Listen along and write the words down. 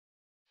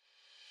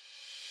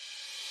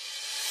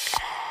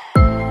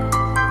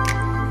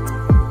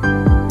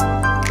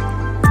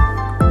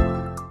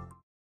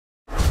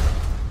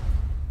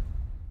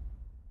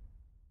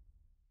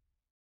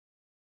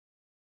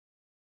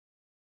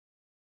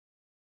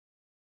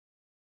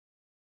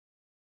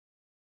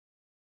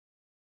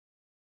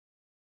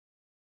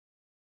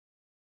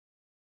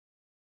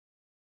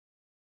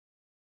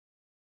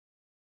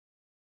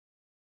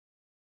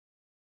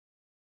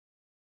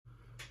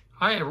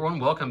Hi everyone,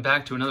 welcome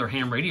back to another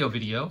ham radio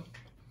video.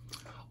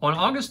 On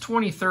August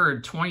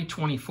 23rd,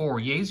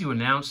 2024, Yaesu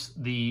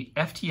announced the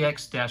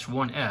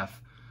FTX-1F,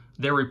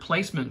 their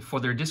replacement for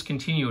their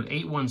discontinued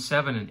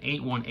 817 and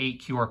 818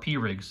 QRP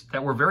rigs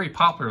that were very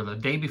popular the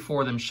day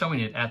before them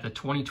showing it at the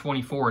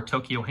 2024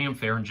 Tokyo Ham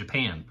Fair in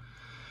Japan.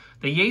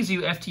 The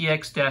Yaesu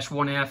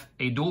FTX-1F,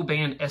 a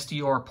dual-band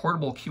SDR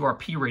portable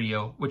QRP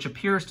radio, which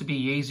appears to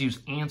be Yaesu's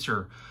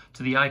answer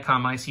to the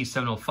Icom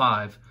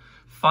IC-705,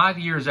 5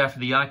 years after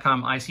the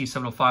Icom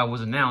IC-705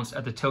 was announced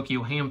at the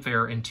Tokyo Ham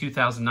Fair in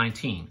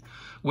 2019,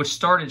 which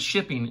started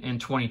shipping in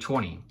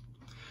 2020.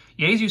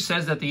 Yaesu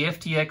says that the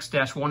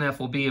FTX-1F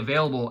will be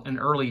available in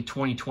early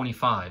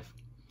 2025.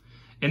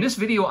 In this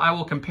video, I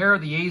will compare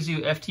the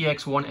Yaesu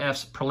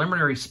FTX-1F's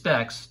preliminary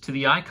specs to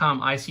the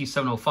Icom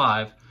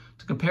IC-705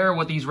 to compare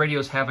what these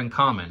radios have in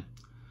common.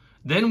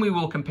 Then we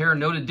will compare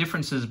noted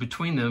differences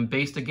between them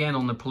based again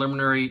on the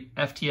preliminary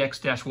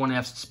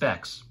FTX-1F's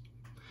specs.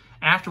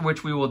 After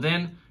which we will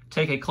then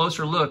take a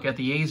closer look at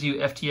the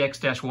Yaesu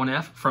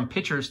FTX-1F from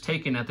pictures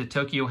taken at the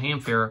Tokyo Ham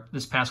Fair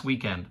this past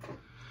weekend.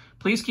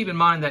 Please keep in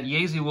mind that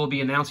Yaesu will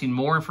be announcing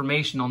more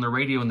information on the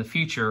radio in the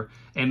future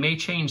and may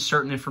change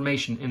certain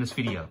information in this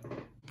video.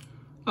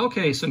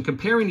 Okay, so in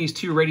comparing these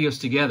two radios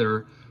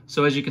together,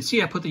 so as you can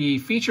see, I put the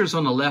features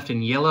on the left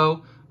in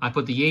yellow, I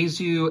put the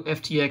Yaesu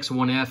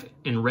FTX-1F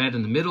in red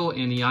in the middle,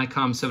 and the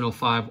Icom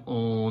 705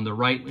 on the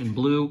right in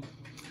blue.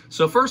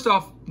 So first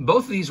off,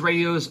 both of these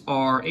radios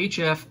are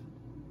HF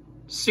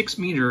 6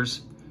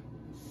 meters,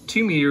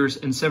 2 meters,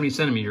 and 70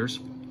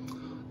 centimeters.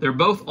 They're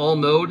both all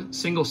mode,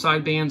 single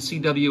sideband,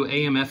 CW,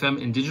 AM,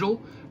 FM, and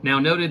digital. Now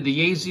noted,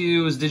 the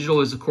Yaesu's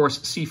digital is of course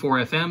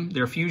C4 FM,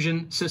 their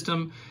fusion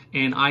system,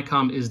 and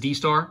Icom is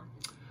D-Star.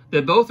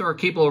 They both are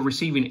capable of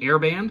receiving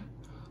airband.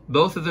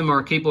 Both of them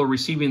are capable of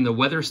receiving the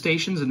weather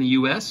stations in the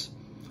US.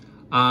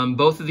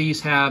 Both of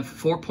these have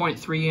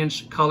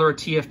 4.3-inch color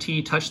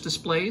TFT touch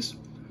displays.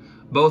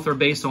 Both are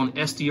based on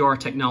SDR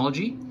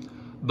technology.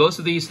 Both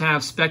of these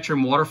have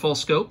spectrum waterfall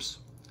scopes.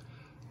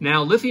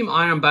 Now,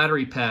 lithium-ion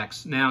battery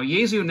packs. Now,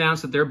 Yaesu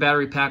announced that their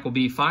battery pack will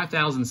be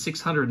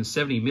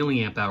 5,670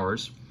 milliamp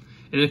hours.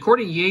 And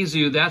according to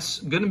Yaesu,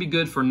 that's going to be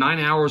good for 9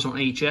 hours on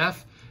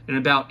HF and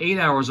about 8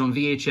 hours on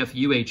VHF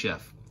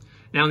UHF.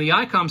 Now, on the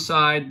Icom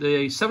side,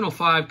 the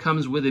 705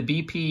 comes with a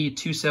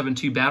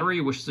BP272 battery,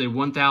 which is a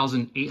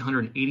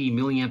 1,880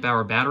 milliamp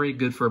hour battery,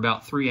 good for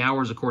about 3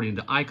 hours according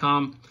to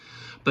Icom.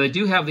 But they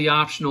do have the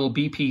optional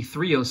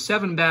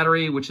BP307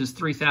 battery, which is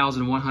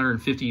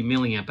 3,150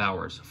 milliamp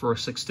hours for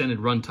extended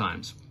run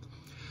times.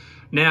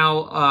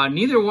 Now,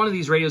 neither one of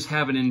these radios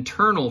have an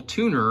internal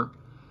tuner.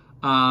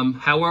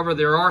 However,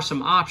 there are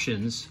some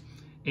options,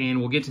 and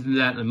we'll get to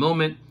that in a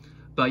moment.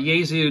 But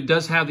Yaesu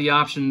does have the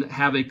option to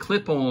have a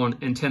clip-on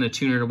antenna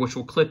tuner, which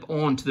will clip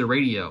on to the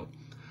radio.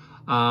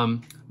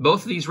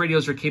 Both of these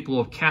radios are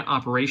capable of CAT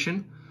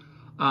operation.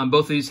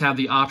 Both of these have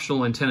the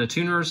optional antenna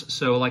tuners.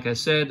 So like I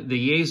said,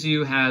 the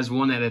Yaesu has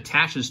one that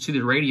attaches to the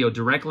radio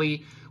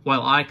directly,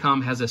 while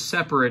Icom has a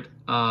separate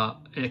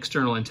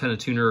external antenna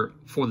tuner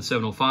for the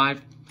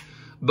 705.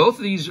 Both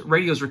of these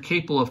radios are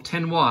capable of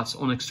 10 watts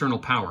on external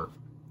power.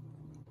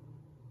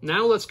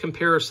 Now let's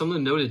compare some of the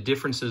noted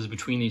differences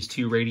between these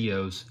two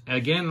radios.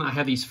 Again, I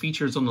have these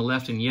features on the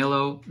left in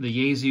yellow, the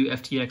Yaesu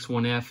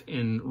FTX-1F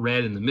in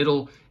red in the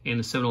middle, and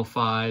the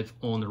 705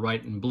 on the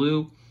right in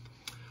blue.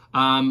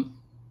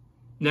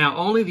 Now,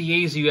 only the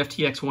Yaesu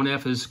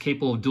FTX-1F is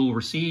capable of dual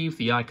receive.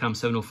 The Icom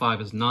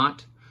 705 is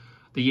not.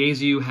 The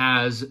Yaesu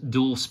has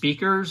dual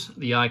speakers.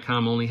 The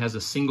Icom only has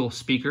a single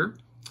speaker.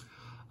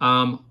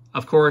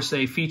 Of course,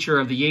 a feature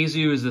of the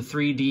Yaesu is the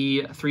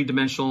 3D,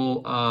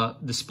 three-dimensional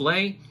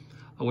display,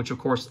 which of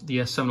course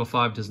the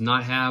 705 does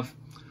not have.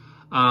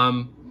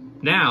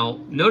 Now,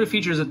 noted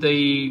features that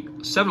the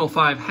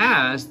 705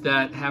 has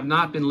that have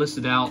not been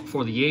listed out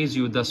for the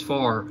Yaesu thus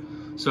far.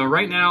 So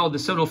right now, the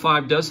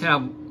 705 does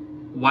have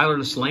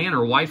wireless LAN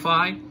or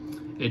Wi-Fi.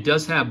 It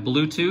does have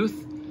Bluetooth,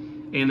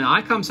 and the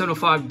Icom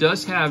 705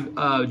 does have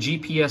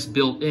GPS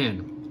built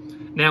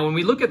in. Now, when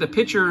we look at the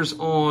pictures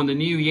on the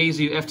new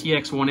Yaesu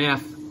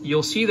FTX-1F,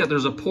 you'll see that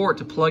there's a port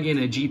to plug in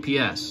a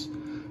GPS.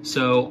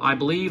 So I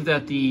believe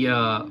that the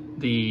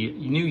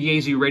new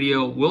Yaesu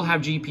radio will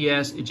have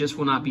GPS. It just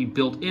will not be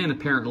built in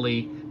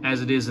apparently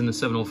as it is in the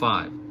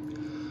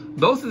 705.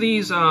 Both of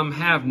these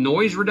have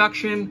noise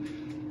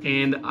reduction,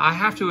 and I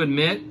have to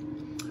admit,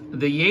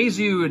 the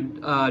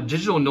Yaesu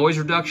digital noise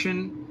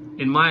reduction,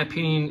 in my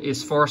opinion,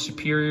 is far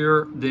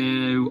superior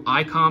than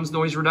Icom's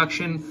noise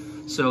reduction.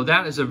 So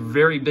that is a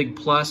very big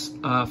plus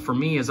for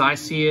me as I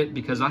see it,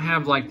 because I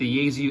have like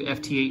the Yaesu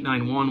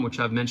FT891, which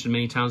I've mentioned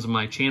many times on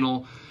my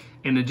channel,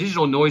 and the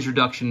digital noise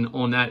reduction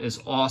on that is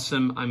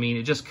awesome. I mean,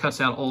 it just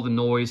cuts out all the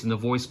noise and the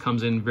voice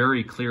comes in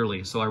very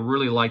clearly. So I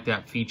really like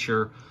that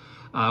feature.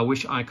 I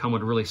wish Icom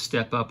would really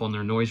step up on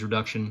their noise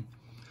reduction.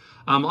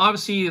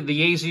 Obviously, the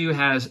Yaesu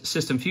has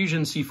System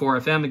Fusion,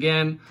 C4 FM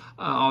again.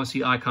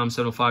 Obviously, Icom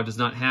 705 does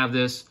not have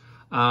this.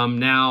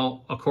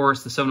 Now, of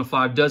course, the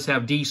 705 does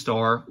have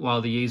D-Star,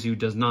 while the Yaesu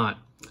does not.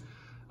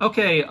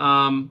 Okay,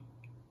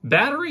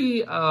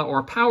 Battery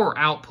or power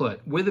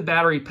output with the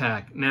battery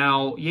pack.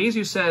 Now,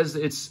 Yaesu says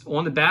it's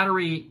on the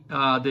battery,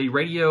 the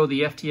radio,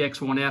 the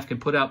FTX-1F can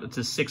put out up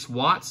to 6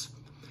 watts.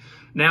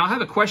 Now, I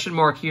have a question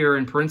mark here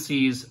in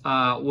parentheses.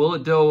 Will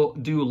it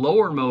do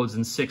lower modes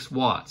than 6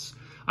 watts?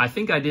 I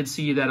think I did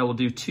see that it will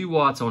do 2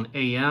 watts on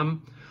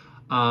AM.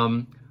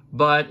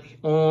 But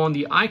on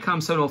the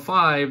Icom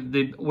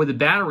 705, with the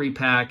battery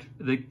pack,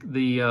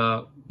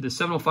 the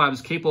 705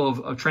 is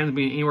capable of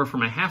transmitting anywhere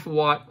from 0.5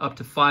 watt up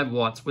to 5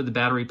 watts with the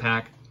battery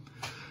pack.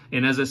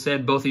 And as I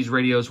said, both these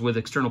radios with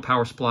external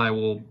power supply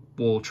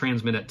will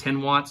transmit at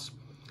 10 watts.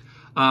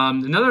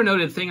 Another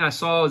noted thing I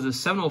saw is the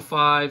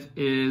 705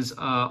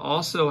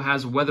 also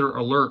has weather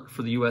alert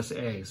for the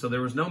USA. So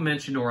there was no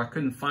mention, or I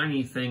couldn't find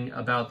anything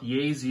about the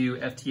Yaesu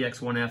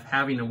FTX-1F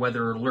having a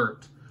weather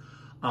alert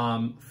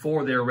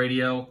for their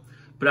radio.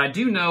 But I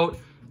do note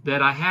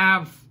that I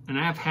have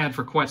had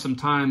for quite some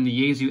time,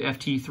 the Yaesu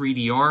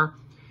FT3DR,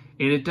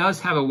 and it does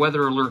have a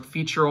weather alert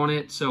feature on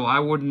it, so I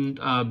wouldn't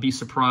be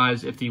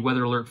surprised if the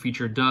weather alert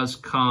feature does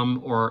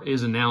come or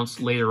is announced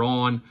later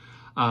on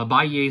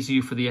by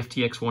Yaesu for the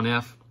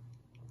FTX-1F.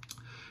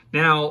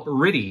 Now,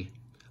 RTTY.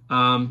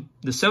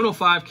 The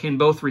 705 can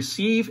both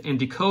receive and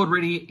decode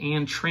RTTY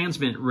and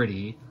transmit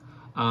RTTY,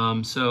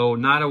 so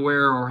not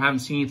aware or haven't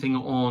seen anything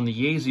on the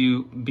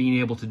Yaesu being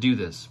able to do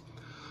this.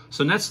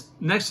 So next,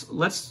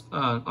 let's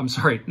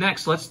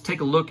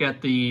take a look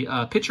at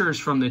the pictures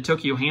from the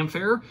Tokyo Ham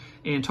Fair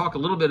and talk a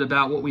little bit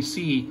about what we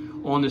see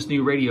on this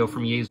new radio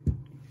from Yaesu.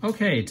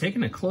 Okay,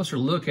 taking a closer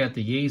look at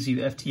the Yaesu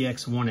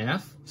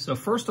FTX-1F. So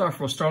first off,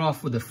 we'll start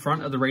off with the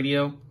front of the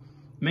radio.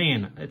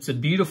 Man, it's a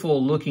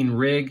beautiful looking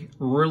rig,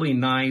 really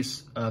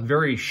nice,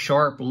 very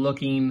sharp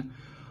looking.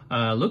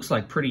 Looks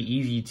like pretty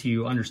easy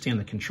to understand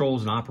the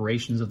controls and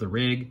operations of the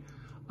rig.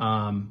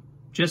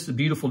 Just a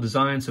beautiful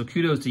design, so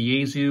kudos to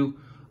Yaesu.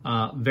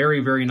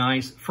 Very, very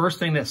nice. First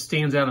thing that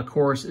stands out, of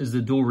course, is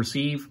the dual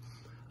receive.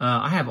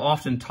 I have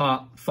often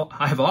thought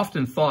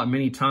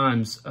many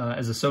times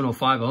as a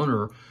 705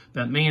 owner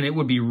that, man, it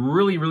would be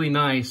really, really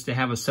nice to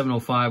have a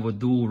 705 with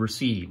dual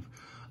receive.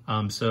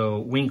 So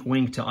wink,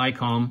 wink to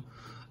Icom.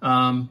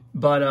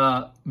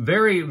 But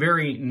very,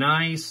 very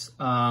nice.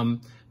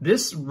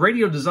 This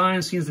radio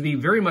design seems to be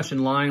very much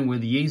in line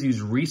with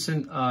Yaesu's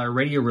recent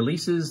radio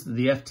releases,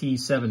 the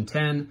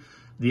FT710,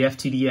 the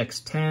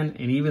FTDX10,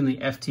 and even the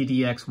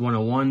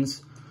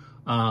FTDX101s.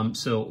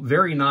 So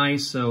very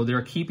nice. So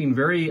they're keeping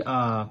very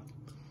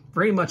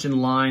much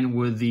in line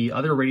with the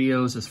other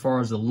radios as far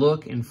as the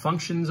look and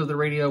functions of the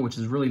radio, which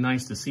is really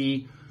nice to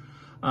see.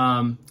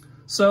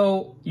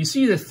 So you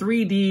see the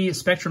 3D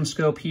spectrum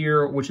scope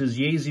here, which is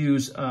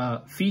Yaesu's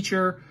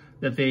feature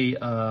that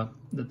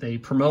they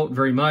promote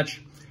very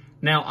much.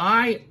 Now,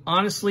 I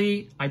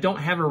don't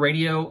have a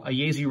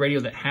Yaesu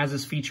radio that has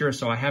this feature,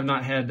 so I have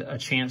not had a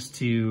chance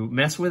to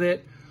mess with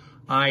it.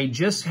 I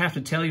just have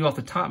to tell you off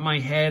the top of my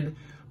head,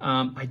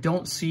 I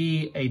don't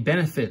see a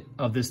benefit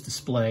of this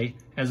display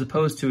as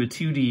opposed to a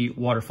 2D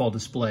waterfall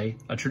display,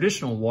 a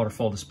traditional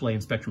waterfall display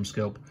in spectrum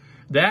scope.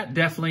 That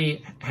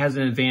definitely has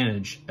an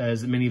advantage,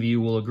 as many of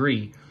you will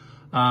agree.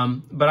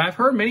 But I've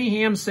heard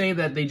many hams say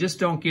that they just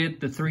don't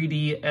get the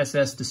 3D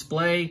SS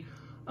display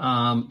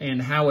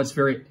and how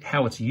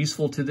it's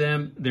useful to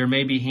them. There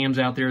may be hams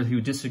out there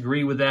who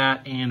disagree with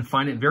that and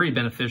find it very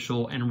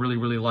beneficial and really,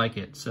 really like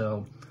it.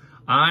 So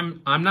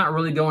I'm not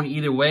really going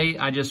either way.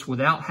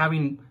 Without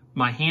having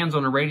my hands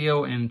on the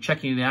radio and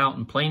checking it out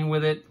and playing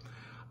with it,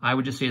 I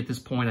would just say at this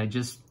point, I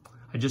just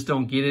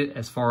don't get it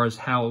as far as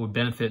how it would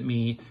benefit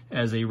me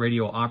as a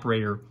radio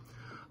operator.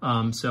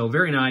 So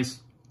very nice.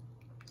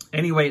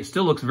 Anyway, it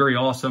still looks very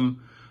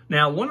awesome.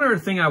 Now, one other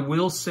thing I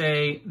will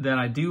say that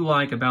I do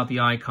like about the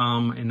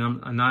Icom, and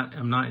I'm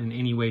not in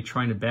any way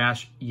trying to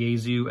bash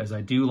Yaesu, as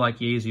I do like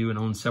Yaesu and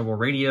own several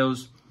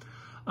radios.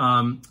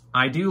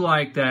 I do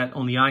like that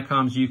on the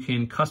Icoms you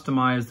can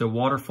customize the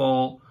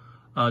waterfall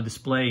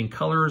display and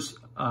colors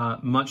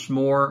much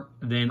more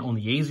than on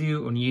the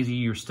Yaesu. On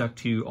Yaesu, you're stuck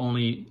to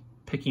only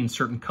picking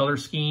certain color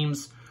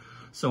schemes.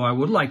 So I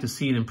would like to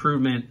see an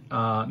improvement,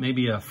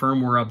 maybe a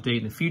firmware update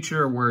in the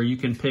future where you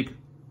can pick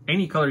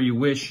any color you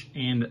wish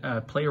and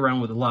play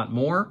around with a lot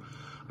more.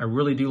 I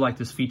really do like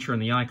this feature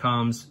in the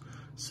Icoms,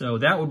 so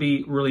that would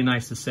be really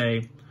nice to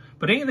say.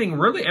 But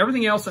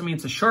everything else, I mean,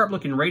 it's a sharp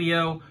looking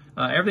radio.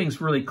 Everything's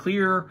really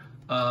clear.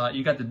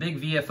 You got the big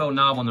VFO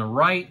knob on the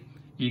right.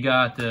 You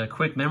got the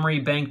quick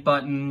memory bank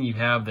button. You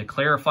have the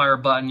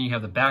clarifier button. You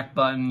have the back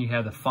button. You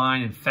have the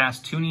fine and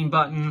fast tuning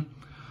button.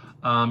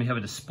 You have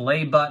a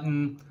display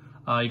button.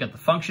 You got the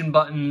function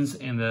buttons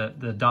and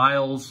the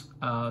dials.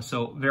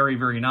 So very,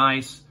 very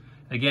nice.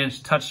 Again, it's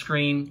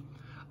touchscreen.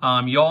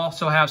 You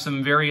also have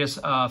some various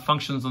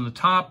functions on the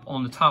top.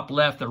 On the top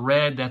left, the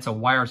red, that's a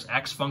wireless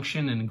X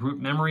function and group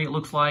memory, it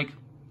looks like.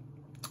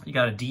 You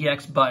got a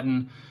DX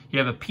button. You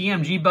have a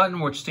PMG button,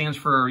 which stands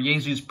for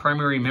Yaesu's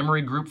primary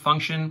memory group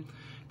function.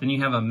 Then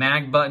you have a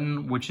MAG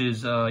button, which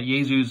is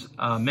Yaesu's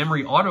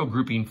memory auto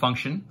grouping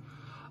function.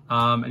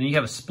 And then you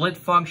have a split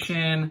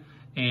function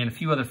and a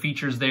few other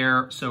features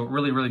there. So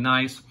really, really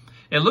nice.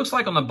 It looks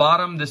like on the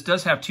bottom, this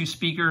does have 2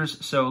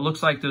 speakers, so it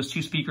looks like those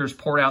 2 speakers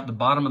port out the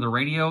bottom of the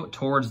radio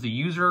towards the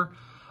user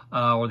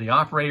or the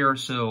operator,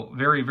 so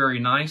very, very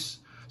nice.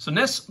 So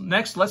next,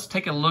 let's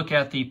take a look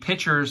at the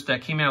pictures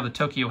that came out of the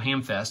Tokyo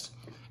Ham Fest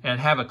and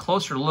have a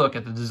closer look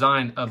at the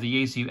design of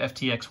the Yaesu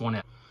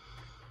FTX-1F.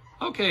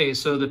 Okay,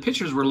 so the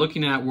pictures we're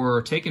looking at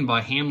were taken by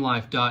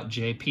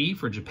hamlife.jp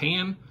for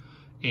Japan.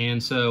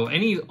 And so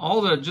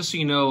just so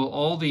you know,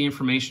 all the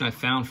information I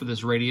found for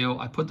this radio,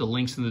 I put the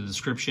links in the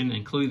description,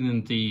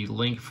 including the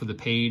link for the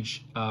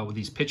page with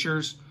these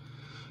pictures.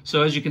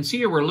 So as you can see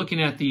here, we're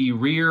looking at the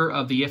rear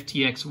of the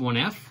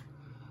FTX-1F.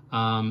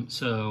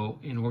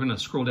 And we're gonna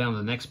scroll down to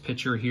the next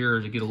picture here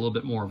to get a little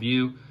bit more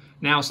view.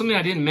 Now, something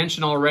I didn't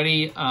mention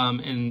already,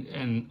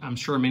 and I'm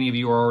sure many of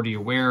you are already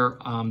aware,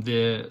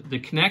 the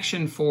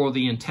connection for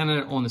the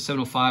antenna on the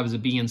 705 is a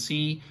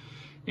BNC.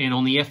 And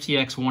on the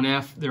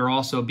FTX-1F, there are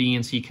also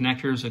BNC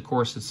connectors. Of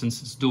course,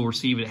 since it's dual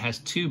receive, it has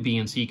 2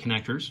 BNC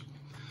connectors.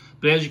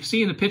 But as you can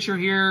see in the picture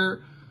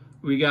here,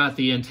 we got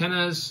the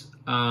antennas.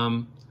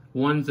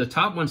 The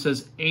top one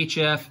says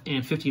HF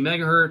and 50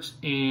 megahertz,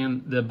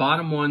 and the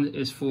bottom one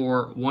is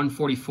for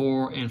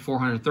 144 and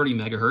 430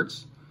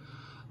 megahertz.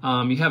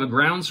 You have a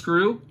ground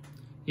screw.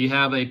 You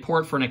have a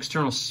port for an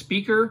external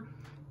speaker,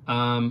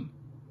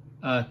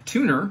 a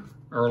tuner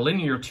or a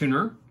linear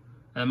tuner.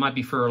 That might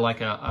be for like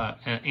an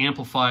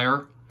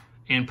amplifier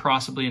and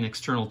possibly an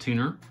external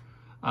tuner.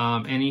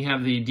 And you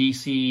have the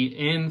DC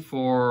in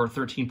for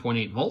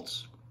 13.8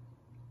 volts.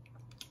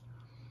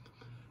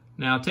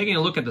 Now, taking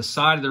a look at the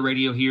side of the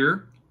radio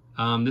here,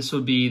 this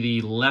would be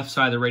the left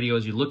side of the radio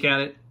as you look at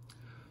it.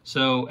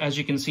 So as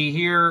you can see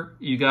here,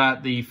 you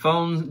got the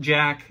phone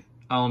jack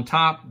on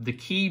top, the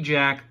key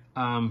jack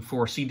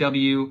for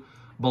CW.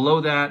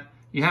 Below that,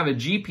 you have a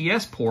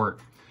GPS port.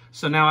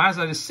 So now, as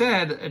I just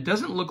said, it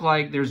doesn't look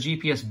like there's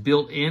GPS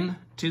built in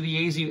to the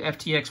Yaesu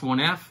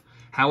FTX-1F.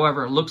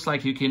 However, it looks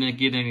like you can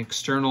get an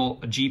external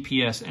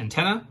GPS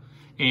antenna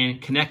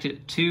and connect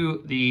it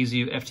to the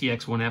Yaesu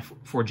FTX-1F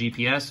for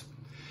GPS.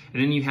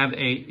 And then you have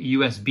a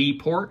USB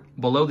port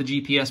below the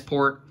GPS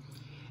port.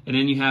 And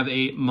then you have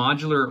a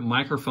modular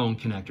microphone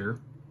connector.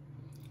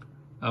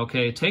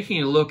 Okay,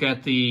 taking a look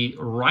at the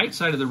right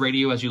side of the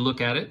radio as you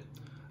look at it,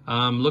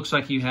 looks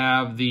like you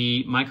have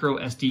the micro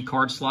SD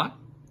card slot.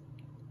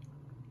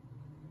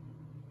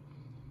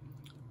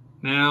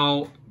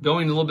 Now,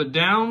 going a little bit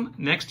down,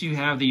 next you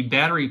have the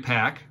battery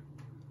pack.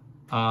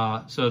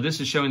 So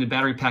this is showing the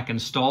battery pack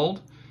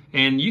installed.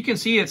 And you can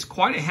see it's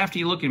quite a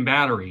hefty looking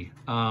battery.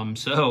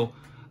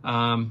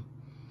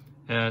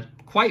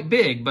 Quite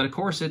big, but of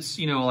course it's,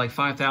 like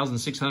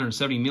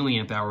 5,670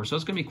 milliamp hours. So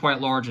it's gonna be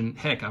quite large, and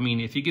heck, I mean,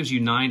 if it gives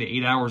you 9 to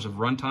 8 hours of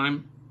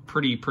runtime,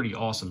 pretty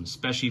awesome,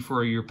 especially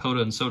for your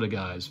POTA and SOTA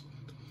guys.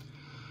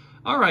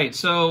 All right,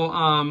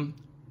 so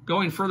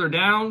going further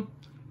down,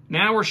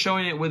 now we're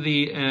showing it with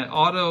the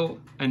auto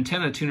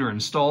antenna tuner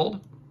installed.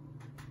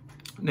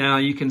 Now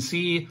you can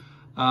see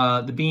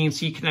the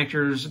BNC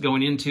connectors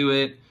going into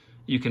it.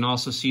 You can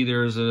also see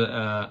there's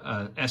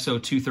a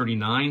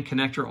SO239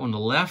 connector on the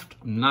left.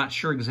 I'm not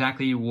sure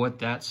exactly what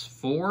that's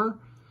for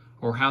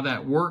or how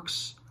that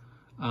works.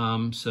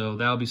 So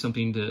that'll be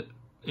something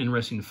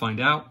interesting to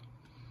find out.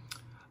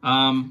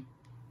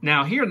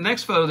 Now here in the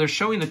next photo, they're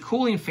showing the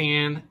cooling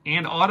fan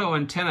and auto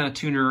antenna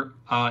tuner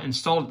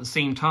installed at the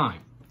same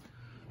time.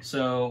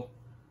 So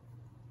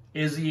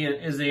is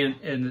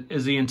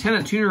the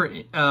antenna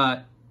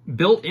tuner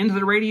built into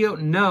the radio?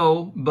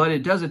 No, but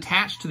it does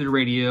attach to the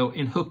radio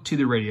and hook to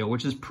the radio,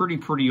 which is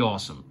pretty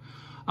awesome.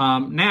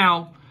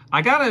 Now,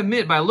 I gotta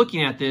admit, by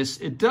looking at this,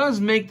 it does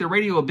make the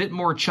radio a bit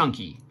more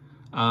chunky.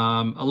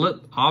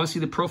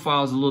 Obviously, the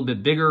profile is a little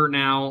bit bigger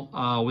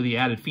now with the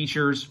added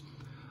features.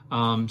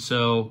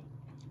 So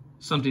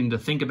something to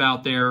think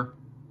about there.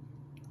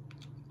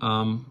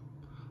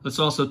 Let's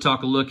also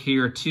talk a look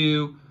here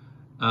too.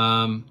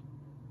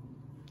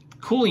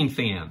 Cooling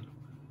fan.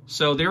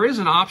 So there is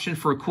an option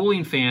for a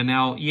cooling fan.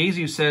 Now,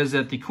 Yaesu says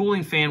that the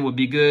cooling fan would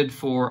be good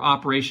for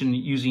operation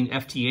using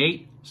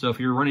FT8. So if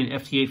you're running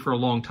FT8 for a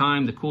long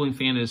time, the cooling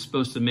fan is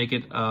supposed to make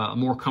it a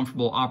more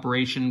comfortable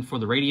operation for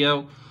the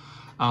radio,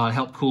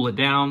 help cool it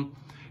down.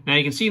 Now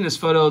you can see in this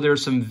photo,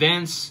 there's some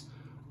vents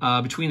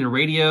between the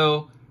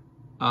radio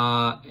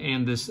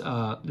and this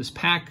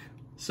pack.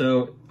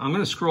 So I'm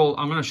going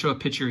to show a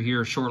picture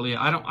here shortly.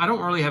 I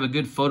don't really have a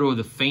good photo of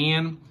the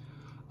fan,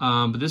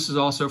 but this is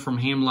also from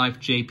HamLife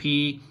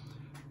JP.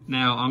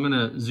 Now I'm going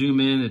to zoom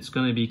in. It's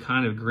going to be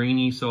kind of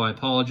grainy, so I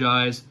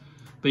apologize.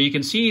 But you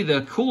can see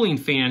the cooling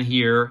fan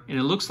here, and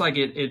it looks like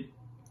it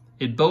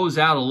bows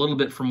out a little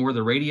bit from where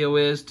the radio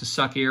is to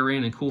suck air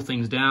in and cool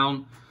things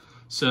down.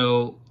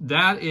 So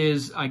that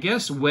is, I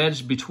guess,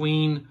 wedged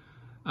between,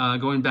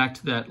 going back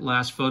to that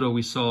last photo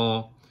we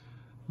saw,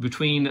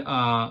 between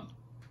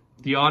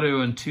the auto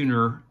and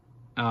tuner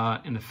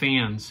and the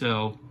fan.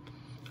 So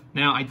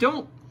now I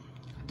don't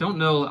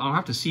know. I'll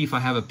have to see if I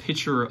have a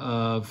picture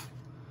of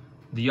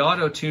the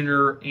auto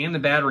tuner and the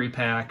battery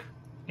pack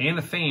and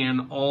the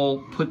fan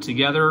all put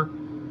together.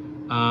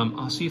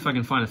 I'll see if I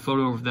can find a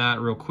photo of that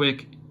real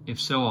quick. If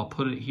so, I'll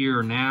put it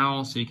here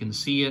now so you can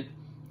see it.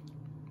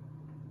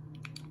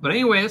 But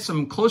anyway, that's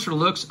some closer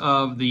looks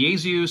of the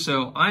Yaesu.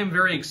 So I'm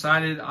very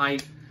excited. I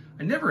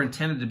never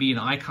intended to be an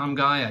Icom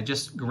guy. I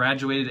just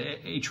graduated at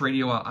H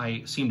Radio.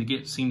 I seem to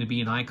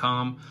be an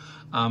Icom.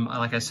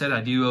 Like I said,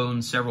 I do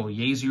own several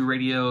Yaesu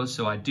radios,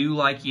 so I do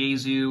like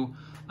Yaesu.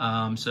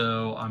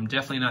 So I'm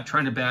definitely not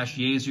trying to bash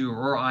Yaesu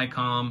or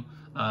Icom.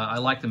 I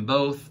like them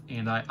both,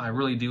 and I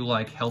really do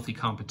like healthy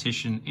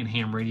competition in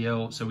ham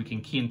radio, so we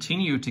can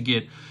continue to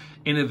get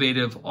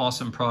innovative,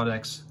 awesome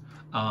products.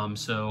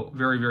 So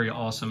very, very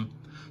awesome.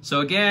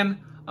 So again,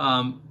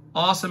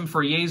 awesome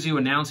for Yaesu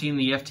announcing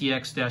the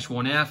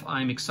FTX-1F.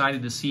 I'm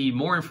excited to see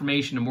more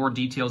information and more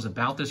details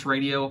about this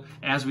radio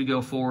as we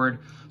go forward.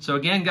 So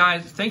again,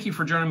 guys, thank you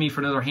for joining me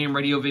for another ham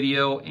radio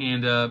video,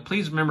 and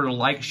please remember to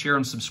like, share,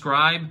 and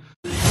subscribe.